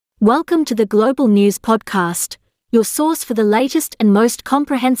Welcome to the Global News Podcast, your source for the latest and most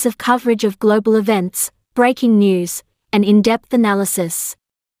comprehensive coverage of global events, breaking news, and in-depth analysis.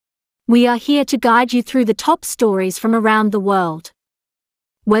 We are here to guide you through the top stories from around the world.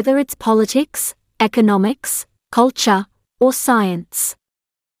 Whether it's politics, economics, culture, or science.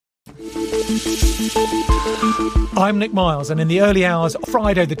 I'm Nick Miles, and in the early hours of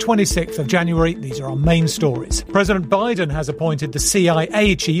Friday the 26th of January, these are our main stories. President Biden has appointed the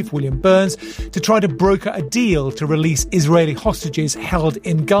CIA chief, William Burns, to try to broker a deal to release Israeli hostages held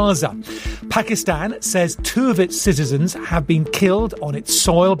in Gaza. Pakistan says 2 of its citizens have been killed on its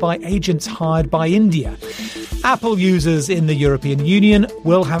soil by agents hired by India. Apple users in the European Union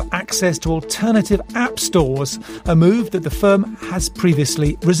will have access to alternative app stores, a move that the firm has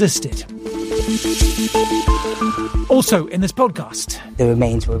previously resisted. Also in this podcast, the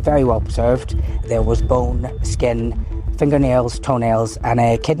remains were very well preserved. There was bone, skin, fingernails, toenails and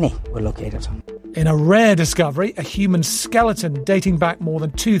a kidney were located. In a rare discovery, a human skeleton dating back more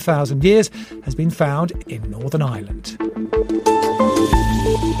than 2,000 years has been found in Northern Ireland.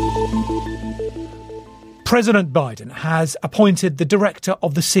 President Biden has appointed the director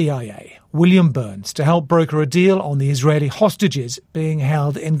of the CIA, William Burns, to help broker a deal on the Israeli hostages being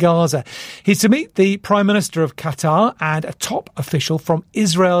held in Gaza. He's to meet the Prime Minister of Qatar and a top official from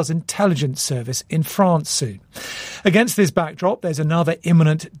Israel's intelligence service in France soon. Against this backdrop, there's another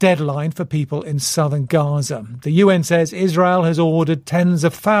imminent deadline for people in southern Gaza. The UN says Israel has ordered tens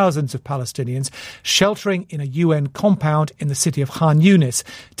of thousands of Palestinians sheltering in a UN compound in the city of Khan Yunis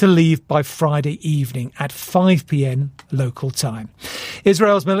to leave by Friday evening at 5 p.m. local time.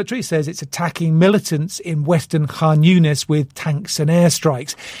 Israel's military says it's attacking militants in western Khan Yunis with tanks and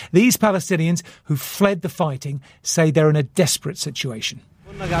airstrikes. These Palestinians who fled the fighting say they're in a desperate situation.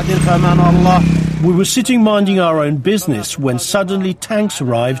 We were sitting minding our own business when suddenly tanks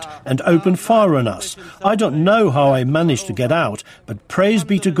arrived and opened fire on us. I don't know how I managed to get out, but praise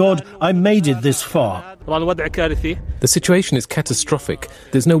be to God, I made it this far. The situation is catastrophic.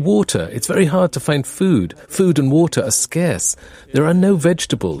 There's no water. It's very hard to find food. Food and water are scarce. There are no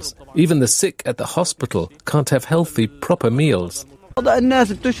vegetables. Even the sick at the hospital can't have healthy, proper meals.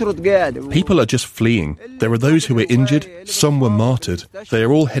 People are just fleeing. There are those who were injured, some were martyred. They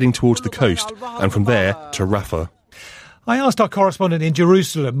are all heading towards the coast, and from there to Rafah. I asked our correspondent in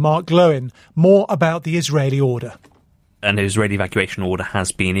Jerusalem, Mark Lowen, more about the Israeli order. An Israeli evacuation order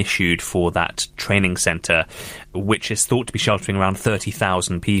has been issued for that training centre, which is thought to be sheltering around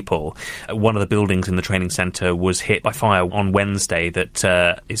 30,000 people. One of the buildings in the training centre was hit by fire on Wednesday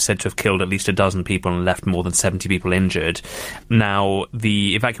that is said to have killed at least a dozen people and left more than 70 people injured. Now,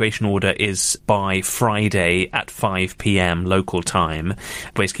 the evacuation order is by Friday at 5 p.m. local time,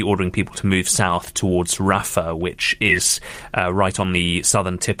 basically ordering people to move south towards Rafah, which is right on the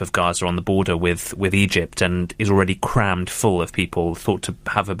southern tip of Gaza on the border with Egypt and is already crammed full of people, thought to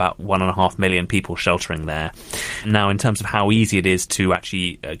have about 1.5 million people sheltering there. Now, in terms of how easy it is to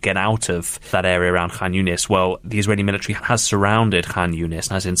actually get out of that area around Khan Yunis, well, the Israeli military has surrounded Khan Yunis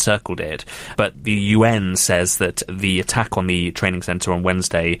and has encircled it, but the UN says that the attack on the training centre on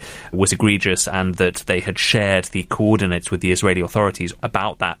Wednesday was egregious and that they had shared the coordinates with the Israeli authorities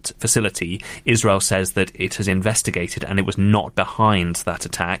about that facility. Israel says that it has investigated and it was not behind that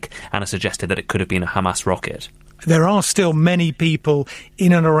attack and has suggested that it could have been a Hamas rocket. There are still many people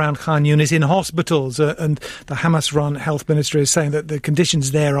in and around Khan Yunis in hospitals, and the Hamas-run health ministry is saying that the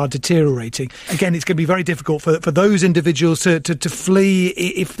conditions there are deteriorating. Again, it's going to be very difficult for those individuals to flee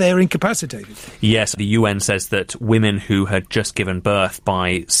if they're incapacitated. Yes, the UN says that women who had just given birth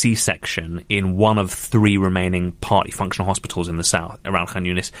by C-section in one of 3 remaining partly functional hospitals in the south around Khan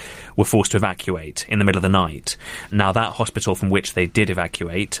Yunis were forced to evacuate in the middle of the night. Now, that hospital from which they did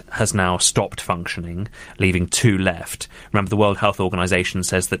evacuate has now stopped functioning, leaving 2 left. Remember, the World Health Organization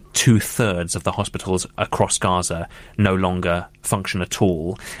says that 2/3 of the hospitals across Gaza no longer function at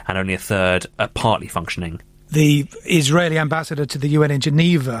all, and only 1/3 are partly functioning. The Israeli ambassador to the UN in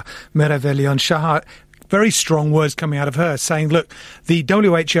Geneva, Merav Elion-Shahar, very strong words coming out of her, saying, look, the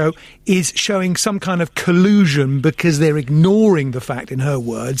WHO is showing some kind of collusion because they're ignoring the fact, in her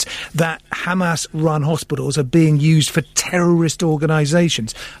words, that Hamas-run hospitals are being used for terrorist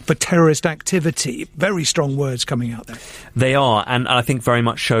organisations, for terrorist activity. Very strong words coming out there. They are, and I think very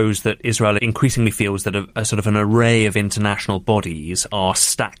much shows that Israel increasingly feels that a sort of an array of international bodies are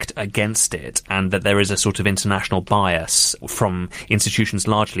stacked against it, and that there is a sort of international bias from institutions,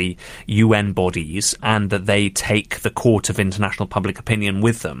 largely UN bodies, and and that they take the court of international public opinion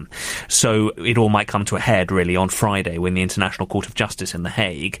with them. So it all might come to a head, really, on Friday when the International Court of Justice in The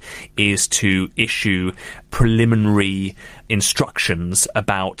Hague is to issue preliminary instructions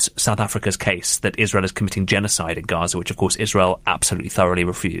about South Africa's case that Israel is committing genocide in Gaza, which, of course, Israel absolutely thoroughly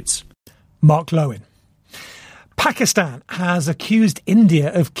refutes. Mark Lowen. Pakistan has accused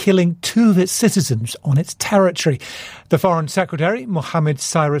India of killing 2 of its citizens on its territory. The Foreign Secretary, Mohammad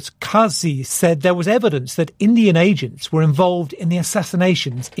Cyrus Qazi, said there was evidence that Indian agents were involved in the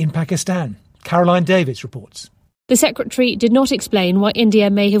assassinations in Pakistan. Caroline Davies reports. The Secretary did not explain why India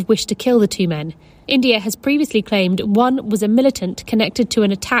may have wished to kill the 2 men. India has previously claimed one was a militant connected to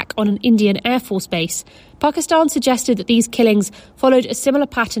an attack on an Indian Air Force base. Pakistan suggested that these killings followed a similar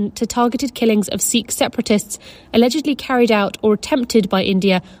pattern to targeted killings of Sikh separatists allegedly carried out or attempted by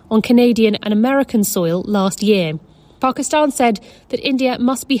India on Canadian and American soil last year. Pakistan said that India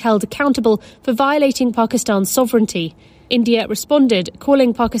must be held accountable for violating Pakistan's sovereignty. India responded,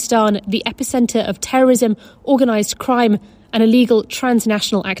 calling Pakistan the epicenter of terrorism, organised crime and illegal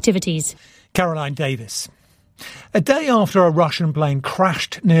transnational activities. Caroline Davis. A day after a Russian plane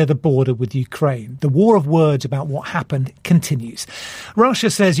crashed near the border with Ukraine, the war of words about what happened continues. Russia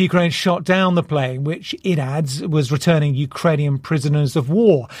says Ukraine shot down the plane, which it adds was returning Ukrainian prisoners of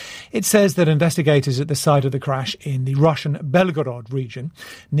war. It says that investigators at the site of the crash in the Russian Belgorod region,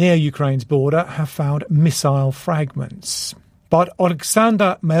 near Ukraine's border, have found missile fragments. But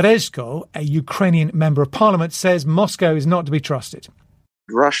Alexander Merezhko, a Ukrainian member of parliament, says Moscow is not to be trusted.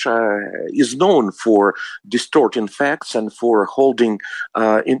 Russia is known for distorting facts and for holding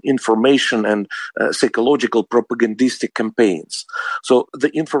information and psychological propagandistic campaigns. So the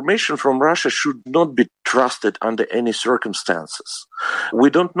information from Russia should not be trusted under any circumstances. We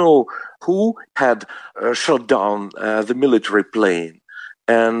don't know who had shot down the military plane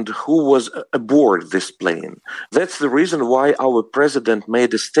and who was aboard this plane. That's the reason why our president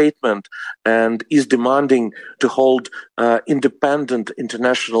made a statement and is demanding to hold independent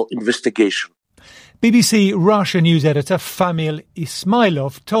international investigation. BBC Russia news editor Famil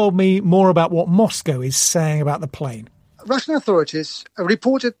Ismailov told me more about what Moscow is saying about the plane. Russian authorities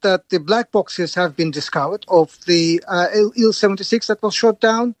reported that the black boxes have been discovered of the Il-76 that was shot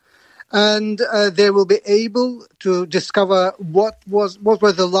down. And they will be able to discover what were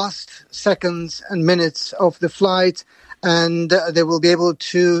the last seconds and minutes of the flight, and they will be able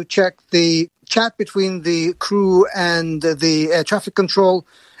to check the chat between the crew and the air traffic control,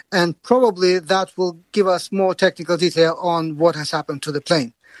 and probably that will give us more technical detail on what has happened to the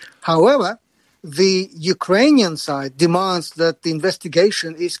plane. However, the Ukrainian side demands that the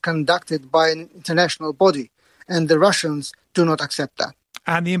investigation is conducted by an international body, and the Russians do not accept that.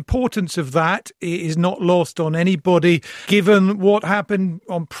 And the importance of that is not lost on anybody, given what happened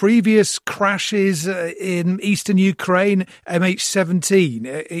on previous crashes in eastern Ukraine,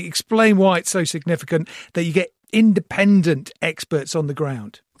 MH17. Explain why it's so significant that you get independent experts on the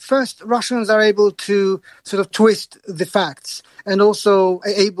ground. First, Russians are able to sort of twist the facts and also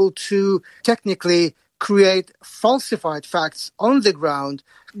able to technically create falsified facts on the ground.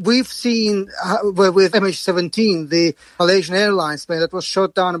 We've seen with MH17, the Malaysian Airlines plane that was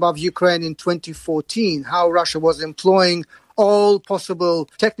shot down above Ukraine in 2014, how Russia was employing all possible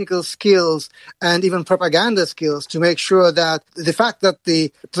technical skills and even propaganda skills to make sure that the fact that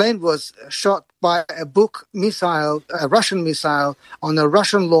the plane was shot by a Buk missile, a Russian missile on a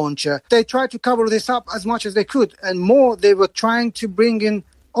Russian launcher, they tried to cover this up as much as they could. And more, they were trying to bring in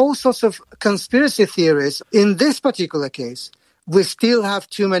all sorts of conspiracy theories. In this particular case, we still have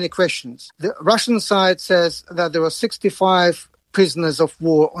too many questions. The Russian side says that there were 65 prisoners of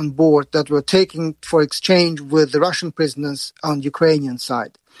war on board that were taken for exchange with the Russian prisoners on Ukrainian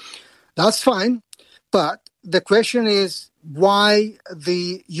side. That's fine, but the question is why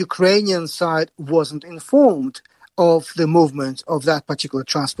the Ukrainian side wasn't informed of the movement of that particular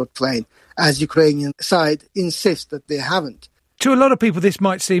transport plane, as Ukrainian side insists that they haven't. To a lot of people, this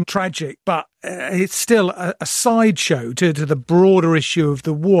might seem tragic, but it's still a sideshow to the broader issue of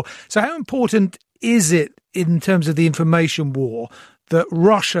the war. So how important is it in terms of the information war that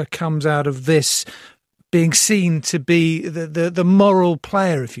Russia comes out of this being seen to be the moral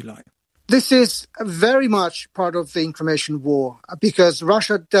player, if you like? This is very much part of the information war because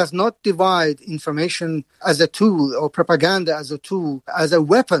Russia does not divide information as a tool or propaganda as a tool, as a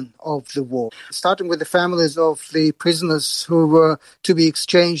weapon of the war. Starting with the families of the prisoners who were to be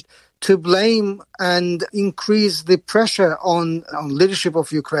exchanged, to blame and increase the pressure on leadership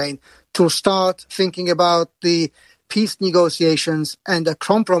of Ukraine to start thinking about the peace negotiations and a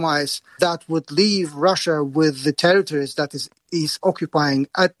compromise that would leave Russia with the territories that is occupying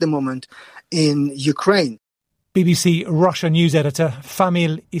at the moment in Ukraine. BBC Russia news editor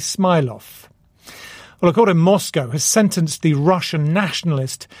Famil Ismailov. Well, a court in Moscow has sentenced the Russian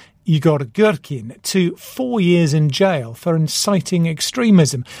nationalist Igor Girkin to 4 years in jail for inciting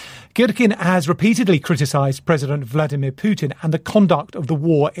extremism. Girkin has repeatedly criticised President Vladimir Putin and the conduct of the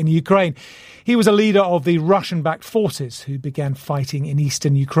war in Ukraine. He was a leader of the Russian-backed forces who began fighting in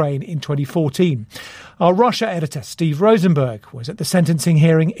eastern Ukraine in 2014. Our Russia editor, Steve Rosenberg, was at the sentencing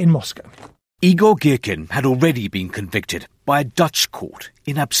hearing in Moscow. Igor Girkin had already been convicted by a Dutch court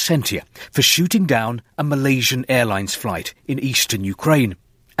in absentia for shooting down a Malaysian Airlines flight in eastern Ukraine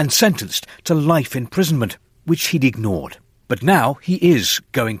and sentenced to life imprisonment, which he'd ignored. But now he is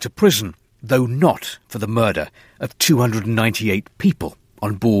going to prison, though not for the murder of 298 people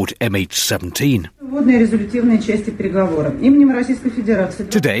on board MH17.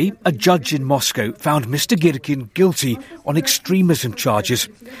 Today, a judge in Moscow found Mr. Girkin guilty on extremism charges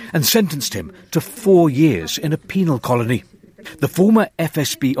and sentenced him to 4 years in a penal colony. The former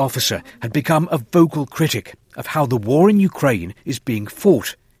FSB officer had become a vocal critic of how the war in Ukraine is being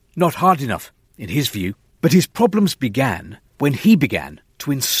fought. Not hard enough, in his view, but his problems began when he began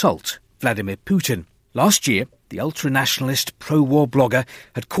to insult Vladimir Putin. Last year, the ultranationalist pro-war blogger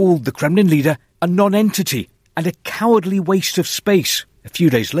had called the Kremlin leader a non-entity and a cowardly waste of space. A few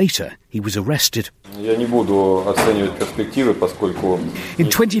days later, he was arrested. In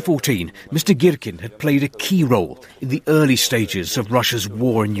 2014, Mr. Girkin had played a key role in the early stages of Russia's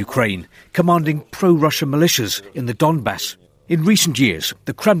war in Ukraine, commanding pro-Russia militias in the Donbass. In recent years,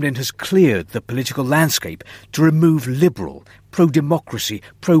 the Kremlin has cleared the political landscape to remove liberal, pro-democracy,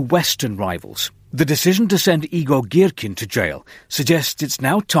 pro-Western rivals. The decision to send Igor Girkin to jail suggests it's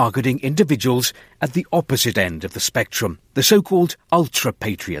now targeting individuals at the opposite end of the spectrum, the so-called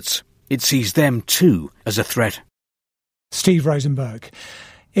ultra-patriots. It sees them, too, as a threat. Steve Rosenberg.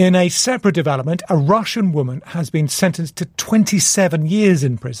 In a separate development, a Russian woman has been sentenced to 27 years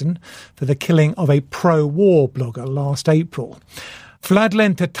in prison for the killing of a pro-war blogger last April.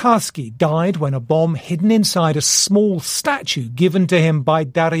 Vladlen Tatarsky died when a bomb hidden inside a small statue given to him by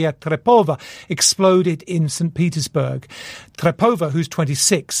Daria Trepova exploded in St. Petersburg. Trepova, who's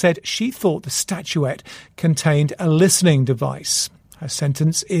 26, said she thought the statuette contained a listening device. Her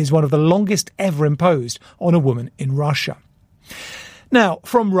sentence is one of the longest ever imposed on a woman in Russia. Now,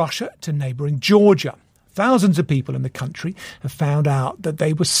 from Russia to neighbouring Georgia. Thousands of people in the country have found out that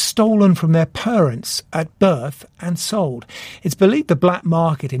they were stolen from their parents at birth and sold. It's believed the black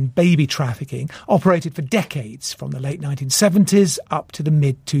market in baby trafficking operated for decades, from the late 1970s up to the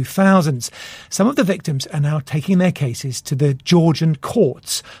mid-2000s. Some of the victims are now taking their cases to the Georgian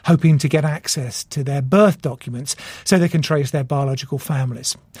courts, hoping to get access to their birth documents so they can trace their biological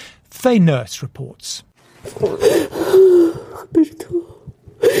families. Faye Nurse reports.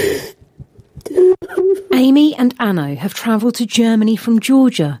 Amy and Anno have travelled to Germany from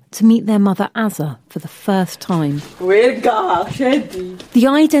Georgia to meet their mother Azza for the first time. The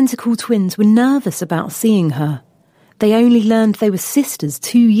identical twins were nervous about seeing her. They only learned they were sisters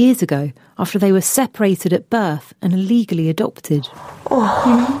 2 years ago, after they were separated at birth and illegally adopted.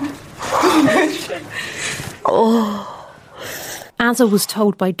 Azza was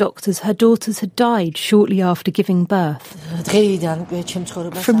told by doctors her daughters had died shortly after giving birth.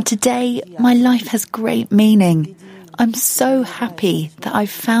 From today, my life has great meaning. I'm so happy that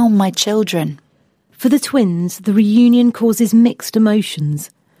I've found my children. For the twins, the reunion causes mixed emotions.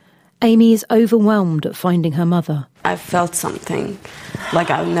 Amy is overwhelmed at finding her mother. I felt something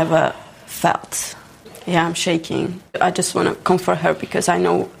like I've never felt. Yeah, I'm shaking. I just want to comfort her because I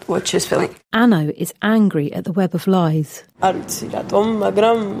know what she's feeling. Anno is angry at the web of lies. I don't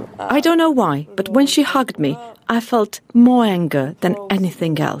know why, but when she hugged me, I felt more anger than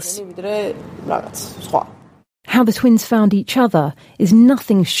anything else. How the twins found each other is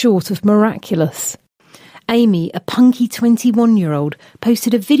nothing short of miraculous. Amy, a punky 21-year-old,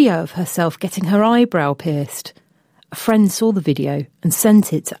 posted a video of herself getting her eyebrow pierced. A friend saw the video and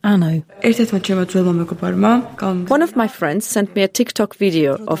sent it to Anno. One of my friends sent me a TikTok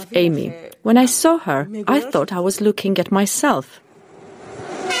video of Amy. When I saw her, I thought I was looking at myself.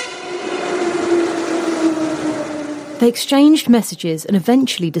 They exchanged messages and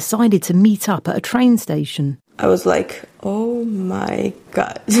eventually decided to meet up at a train station. I was like, oh my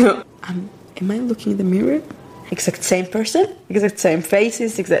God. Am I looking in the mirror? Exact same person, exact same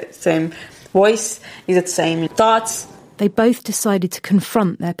faces, exact same voice, exact same thoughts. They both decided to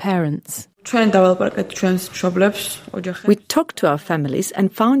confront their parents. We talked to our families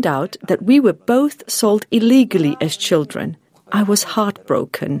and found out that we were both sold illegally as children. I was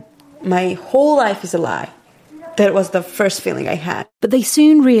heartbroken. My whole life is a lie. That was the first feeling I had. But they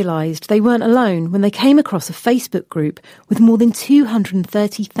soon realised they weren't alone when they came across a Facebook group with more than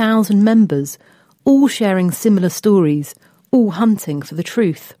 230,000 members, all sharing similar stories, all hunting for the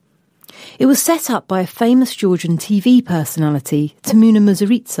truth. It was set up by a famous Georgian TV personality, Tamuna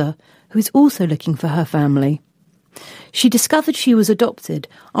Muzaritsa, who is also looking for her family. She discovered she was adopted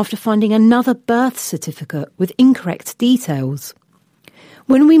after finding another birth certificate with incorrect details.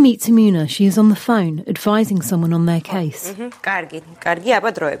 When we meet Tamuna, she is on the phone advising someone on their case.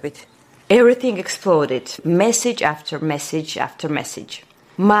 Everything exploded. Message after message after message.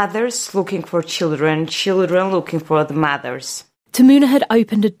 Mothers looking for children, children looking for the mothers. Tamuna had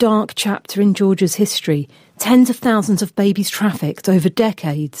opened a dark chapter in Georgia's history, tens of thousands of babies trafficked over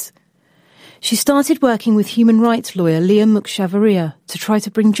decades. She started working with human rights lawyer Leah Mukhshavaria to try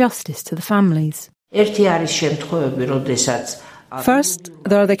to bring justice to the families. First,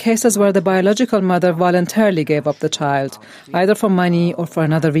 there are the cases where the biological mother voluntarily gave up the child, either for money or for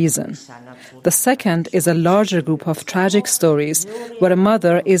another reason. The second is a larger group of tragic stories where a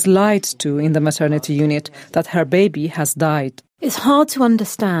mother is lied to in the maternity unit that her baby has died. It's hard to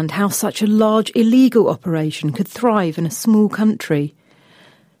understand how such a large illegal operation could thrive in a small country.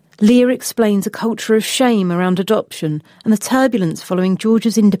 Leah explains a culture of shame around adoption and the turbulence following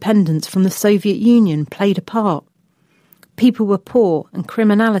Georgia's independence from the Soviet Union played a part. People were poor and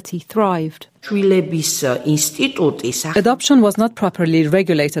criminality thrived. Adoption was not properly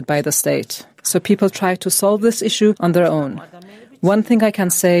regulated by the state, so people tried to solve this issue on their own. One thing I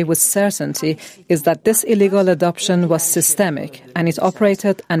can say with certainty is that this illegal adoption was systemic and it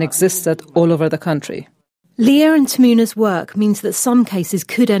operated and existed all over the country. Leah and Tamuna's work means that some cases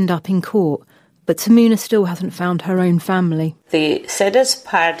could end up in court, but Tamuna still hasn't found her own family. The saddest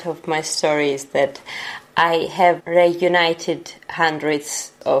part of my story is that I have reunited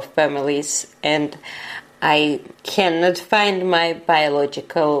hundreds of families and I cannot find my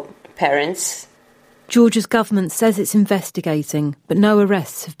biological parents. Georgia's government says it's investigating, but no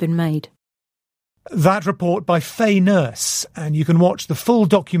arrests have been made. That report by Faye Nurse, and you can watch the full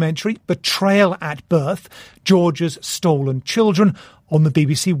documentary Betrayal at Birth, Georgia's Stolen Children, on the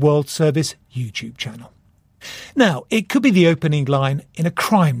BBC World Service YouTube channel. Now, it could be the opening line in a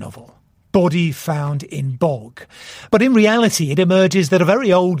crime novel. Body found in bog. But in reality, it emerges that a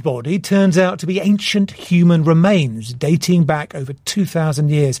very old body turns out to be ancient human remains dating back over 2,000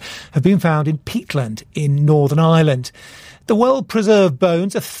 years have been found in peatland in Northern Ireland. The well-preserved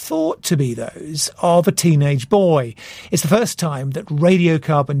bones are thought to be those of a teenage boy. It's the first time that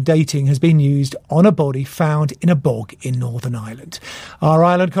radiocarbon dating has been used on a body found in a bog in Northern Ireland. Our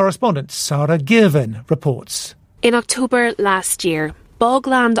island correspondent, Sarah Girvan, reports. In October last year,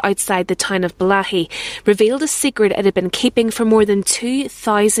 bogland outside the town of Balahi revealed a secret it had been keeping for more than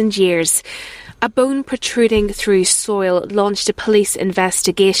 2,000 years. A bone protruding through soil launched a police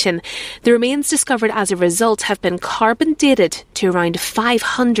investigation. The remains discovered as a result have been carbon dated to around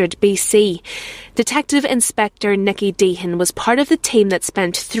 500 BC. Detective Inspector Nicky Deehan was part of the team that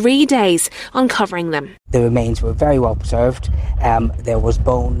spent 3 days uncovering them. The remains were very well preserved. There was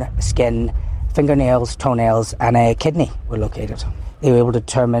bone, skin, fingernails, toenails and a kidney were located. They were able to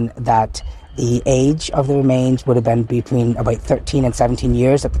determine that the age of the remains would have been between about 13 and 17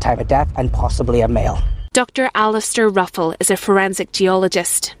 years at the time of death, and possibly a male. Dr. Alistair Ruffle is a forensic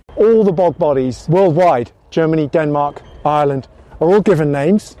geologist. All the bog bodies worldwide, Germany, Denmark, Ireland, are all given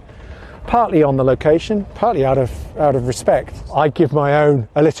names, partly on the location, partly out of respect. I give my own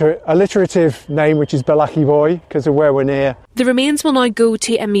alliterative name, which is Balahi Boy, because of where we're near. The remains will now go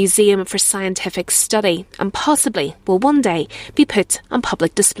to a museum for scientific study and possibly will one day be put on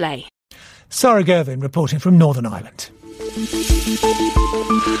public display. Sarah Girvan reporting from Northern Ireland.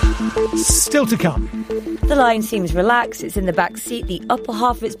 Still to come. The lion seems relaxed. It's in the back seat, the upper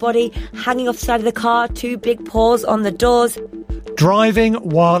half of its body hanging off the side of the car, 2 big paws on the doors. Driving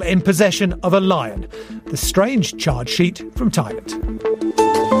while in possession of a lion. The strange charge sheet from Thailand.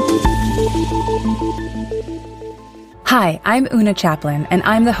 Hi, I'm Una Chaplin, and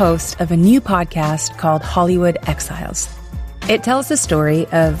I'm the host of a new podcast called Hollywood Exiles. It tells the story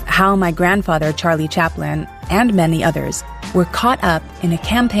of how my grandfather, Charlie Chaplin, and many others were caught up in a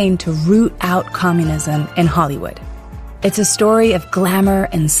campaign to root out communism in Hollywood. It's a story of glamour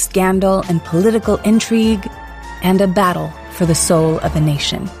and scandal and political intrigue and a battle for the soul of a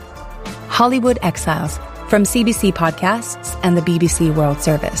nation. Hollywood Exiles from CBC Podcasts and the BBC World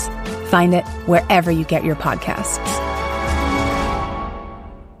Service. Find it wherever you get your podcasts.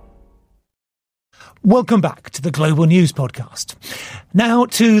 Welcome back to the Global News Podcast. Now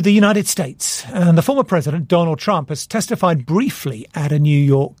to the United States. And the former president, Donald Trump, has testified briefly at a New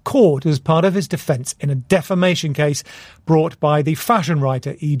York court as part of his defence in a defamation case brought by the fashion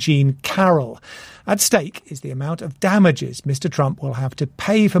writer E. Jean Carroll. At stake is the amount of damages Mr. Trump will have to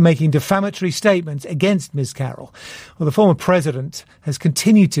pay for making defamatory statements against Ms. Carroll. Well, the former president has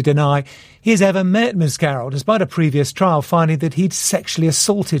continued to deny he has ever met Ms. Carroll, despite a previous trial finding that he'd sexually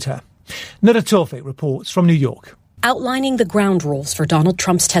assaulted her. Nada Tawfiq reports from New York. Outlining the ground rules for Donald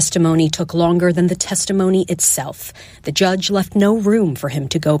Trump's testimony took longer than the testimony itself. The judge left no room for him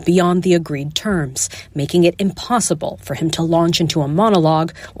to go beyond the agreed terms, making it impossible for him to launch into a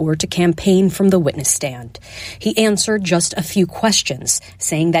monologue or to campaign from the witness stand. He answered just a few questions,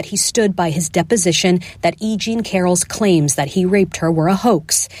 saying that he stood by his deposition that E. Jean Carroll's claims that he raped her were a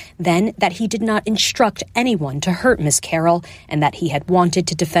hoax, then that he did not instruct anyone to hurt Ms. Carroll, and that he had wanted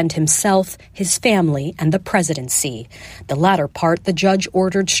to defend himself, his family, and the presidency. The latter part the judge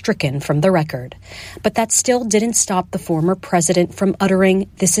ordered stricken from the record. But that still didn't stop the former president from uttering,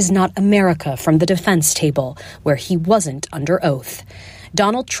 "This is not America," from the defense table, where he wasn't under oath.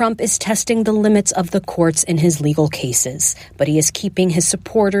 Donald Trump is testing the limits of the courts in his legal cases, but he is keeping his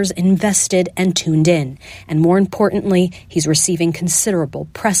supporters invested and tuned in. And more importantly, he's receiving considerable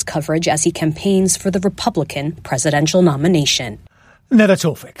press coverage as he campaigns for the Republican presidential nomination. Nada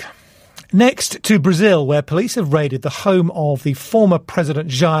Tawfiq. Next to Brazil, where police have raided the home of the former President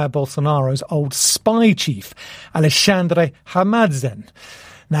Jair Bolsonaro's old spy chief, Alexandre Hamadzen,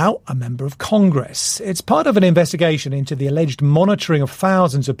 now a member of Congress. It's part of an investigation into the alleged monitoring of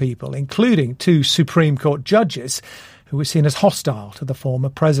thousands of people, including 2 Supreme Court judges who were seen as hostile to the former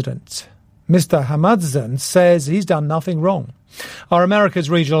president. Mr. Hamadzen says he's done nothing wrong. Our America's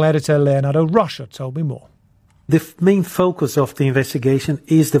regional editor, Leonardo Rocha, told me more. The main focus of the investigation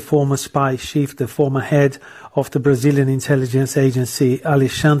is the former spy chief, the former head of the Brazilian intelligence agency,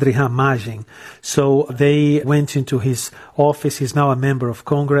 Alexandre Hamadzen. So they went into his office. He's now a member of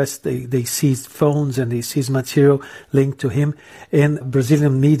Congress. They seized phones and they seized material linked to him. And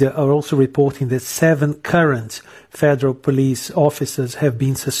Brazilian media are also reporting that 7 current federal police officers have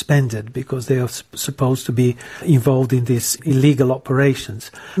been suspended because they are supposed to be involved in these illegal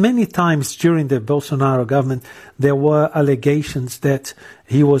operations. Many times during the Bolsonaro government, there were allegations that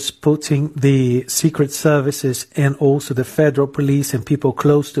he was putting the secret services and also the federal police and people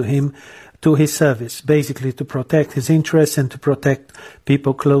close to him to his service, basically to protect his interests and to protect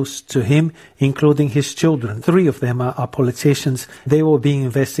people close to him, including his children. 3 of them are politicians. They were being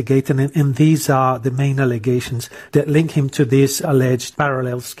investigated, and these are the main allegations that link him to this alleged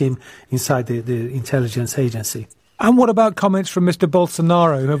parallel scheme inside the intelligence agency. And what about comments from Mr.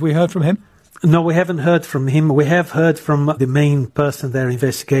 Bolsonaro? Have we heard from him? No, we haven't heard from him. We have heard from the main person there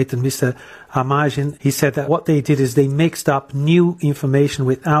investigating, Mr. Hamadzen. He said that what they did is they mixed up new information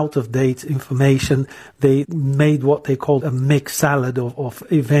with out-of-date information. They made what they called a mixed salad of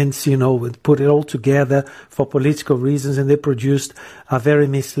events, and put it all together for political reasons, and they produced a very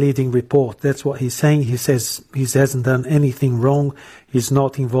misleading report. That's what he's saying. He says he hasn't done anything wrong. He's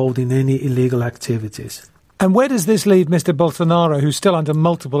not involved in any illegal activities. And where does this leave Mr. Bolsonaro, who's still under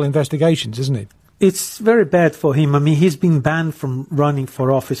multiple investigations, isn't he? It's very bad for him. I mean, he's been banned from running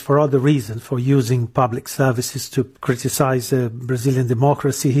for office for other reasons, for using public services to criticize Brazilian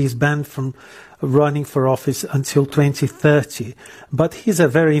democracy. He's banned from running for office until 2030. But he's a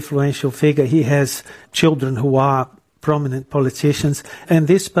very influential figure. He has children who are prominent politicians. And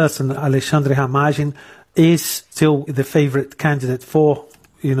this person, Alexandre Hamadzen, is still the favorite candidate for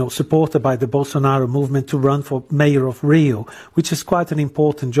supported by the Bolsonaro movement to run for mayor of Rio, which is quite an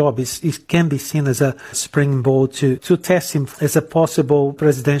important job. It can be seen as a springboard to test him as a possible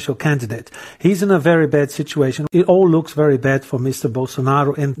presidential candidate. He's in a very bad situation. It all looks very bad for Mr.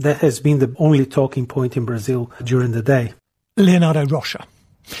 Bolsonaro, and that has been the only talking point in Brazil during the day. Leonardo Rocha.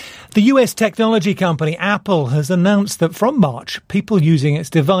 The US technology company Apple has announced that from March, people using its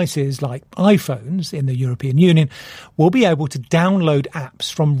devices like iPhones in the European Union will be able to download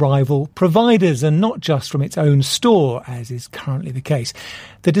apps from rival providers and not just from its own store, as is currently the case.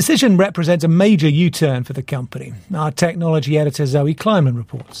 The decision represents a major U-turn for the company. Our technology editor Zoe Kleiman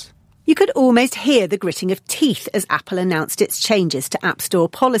reports. You could almost hear the gritting of teeth as Apple announced its changes to App Store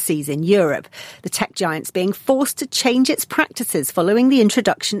policies in Europe. The tech giant's being forced to change its practices following the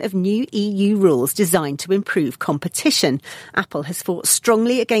introduction of new EU rules designed to improve competition. Apple has fought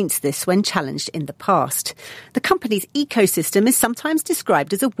strongly against this when challenged in the past. The company's ecosystem is sometimes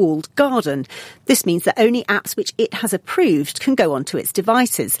described as a walled garden. This means that only apps which it has approved can go onto its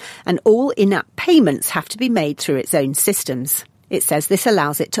devices, and all in-app payments have to be made through its own systems. It says this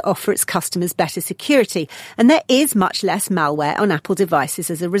allows it to offer its customers better security, and there is much less malware on Apple devices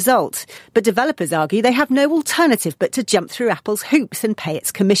as a result. But developers argue they have no alternative but to jump through Apple's hoops and pay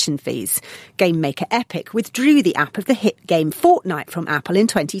its commission fees. Game maker Epic withdrew the app of the hit game Fortnite from Apple in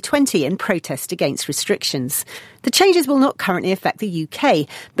 2020 in protest against restrictions. The changes will not currently affect the UK,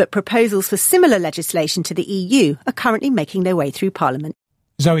 but proposals for similar legislation to the EU are currently making their way through Parliament.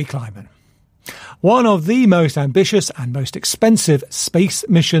 Zoe Kleiman. One of the most ambitious and most expensive space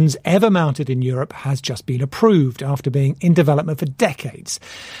missions ever mounted in Europe has just been approved after being in development for decades.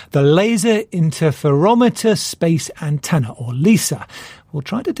 The Laser Interferometer Space Antenna, or LISA, will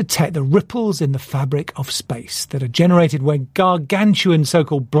try to detect the ripples in the fabric of space that are generated when gargantuan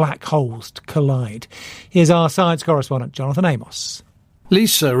so-called black holes collide. Here's our science correspondent, Jonathan Amos.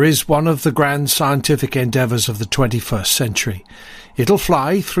 LISA is one of the grand scientific endeavours of the 21st century. It'll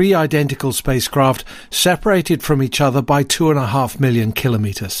fly 3 identical spacecraft separated from each other by 2.5 million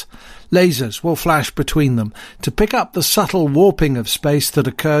kilometres. Lasers will flash between them to pick up the subtle warping of space that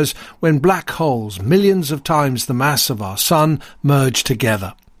occurs when black holes, millions of times the mass of our Sun, merge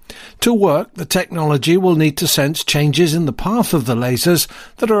together. To work, the technology will need to sense changes in the path of the lasers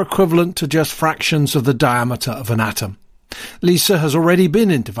that are equivalent to just fractions of the diameter of an atom. LISA has already been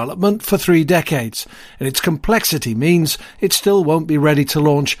in development for 3 decades, and its complexity means it still won't be ready to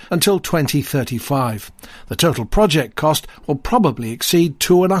launch until 2035. The total project cost will probably exceed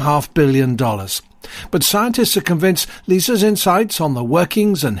 $2.5 billion. But scientists are convinced LISA's insights on the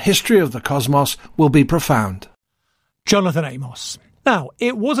workings and history of the cosmos will be profound. Jonathan Amos. Now,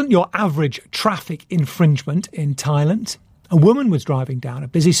 it wasn't your average traffic infringement in Thailand. A woman was driving down a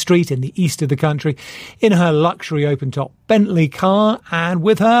busy street in the east of the country in her luxury open-top Bentley car, and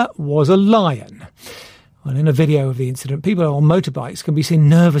with her was a lion. Well, in a video of the incident, people on motorbikes can be seen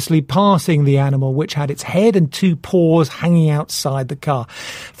nervously passing the animal, which had its head and 2 paws hanging outside the car,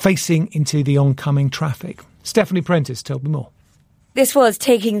 facing into the oncoming traffic. Stephanie Prentice told me more. This was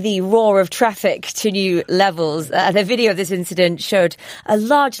taking the roar of traffic to new levels. The video of this incident showed a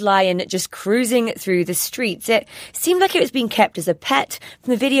large lion just cruising through the streets. It seemed like it was being kept as a pet.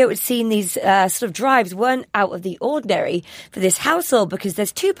 From the video, it would seem these sort of drives weren't out of the ordinary for this household because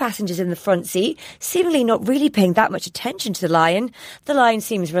there's 2 passengers in the front seat, seemingly not really paying that much attention to the lion. The lion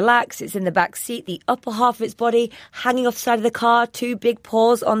seems relaxed. It's in the back seat, the upper half of its body hanging off the side of the car, 2 big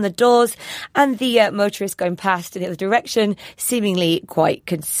paws on the doors, and the motorist going past in the other direction, seemingly quite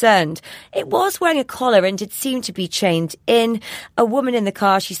concerned. It was wearing a collar and it seemed to be chained in. A woman in the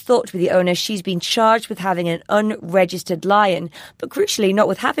car, she's thought to be the owner. She's been charged with having an unregistered lion, but crucially not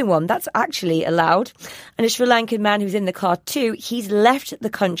with having one. That's actually allowed. And a Sri Lankan man who's in the car too, he's left the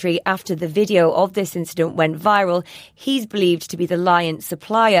country after the video of this incident went viral. He's believed to be the lion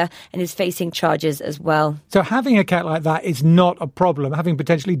supplier and is facing charges as well. So having a cat like that is not a problem. Having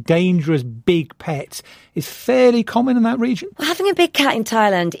potentially dangerous big pets is fairly common in that region. Well, having a big cat in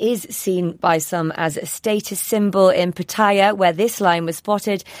Thailand is seen by some as a status symbol. In Pattaya, where this lion was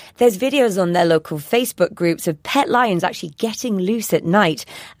spotted, there's videos on their local Facebook groups of pet lions actually getting loose at night.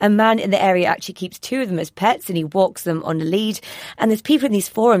 A man in the area actually keeps 2 of them as pets and he walks them on a lead. And there's people in these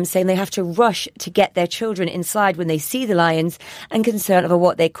forums saying they have to rush to get their children inside when they see the lions and concern over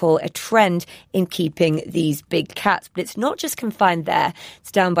what they call a trend in keeping these big cats. But it's not just confined there.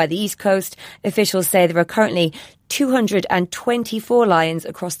 It's down by the East Coast. Officials say there are currently 224 lions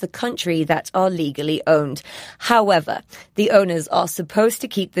across the country that are legally owned. However, the owners are supposed to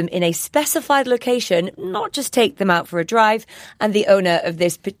keep them in a specified location, not just take them out for a drive. And the owner of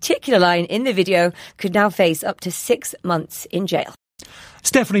this particular lion in the video could now face up to 6 months in jail.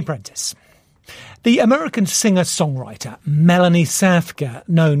 Stephanie Prentice. The American singer-songwriter Melanie Safka,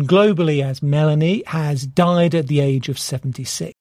 known globally as Melanie, has died at the age of 76.